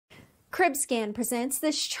CribScan presents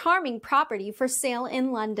this charming property for sale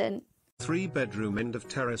in London. 3-bedroom end of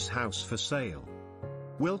terrace house for sale.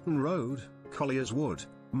 Wilton Rd, Colliers Wood,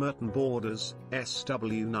 Merton Borders,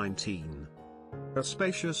 SW19. A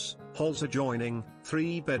spacious, halls adjoining,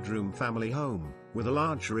 3-bedroom family home, with a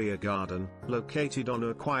large rear garden, located on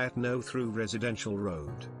a quiet no-through residential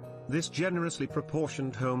road. This generously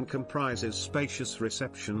proportioned home comprises spacious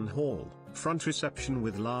reception hall, front reception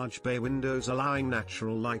with large bay windows allowing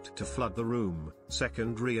natural light to flood the room,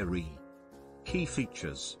 second rear E. Key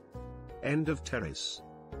features: end of terrace,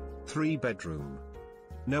 3-bedroom,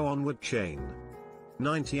 no onward chain,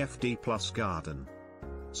 90 FD plus garden,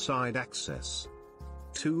 side access,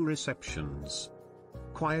 2 receptions,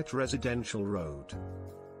 quiet residential road,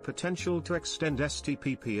 potential to extend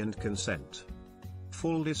STPP and consent.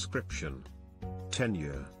 Full description: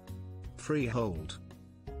 tenure, freehold,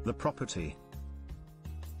 the property.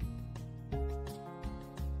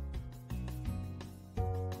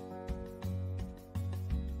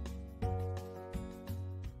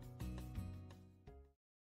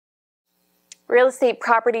 Real estate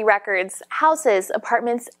property records, houses,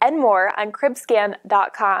 apartments, and more on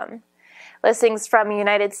cribscan.com. Listings from the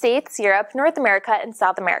United States, Europe, North America, and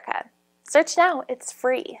South America. Search now, it's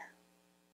free.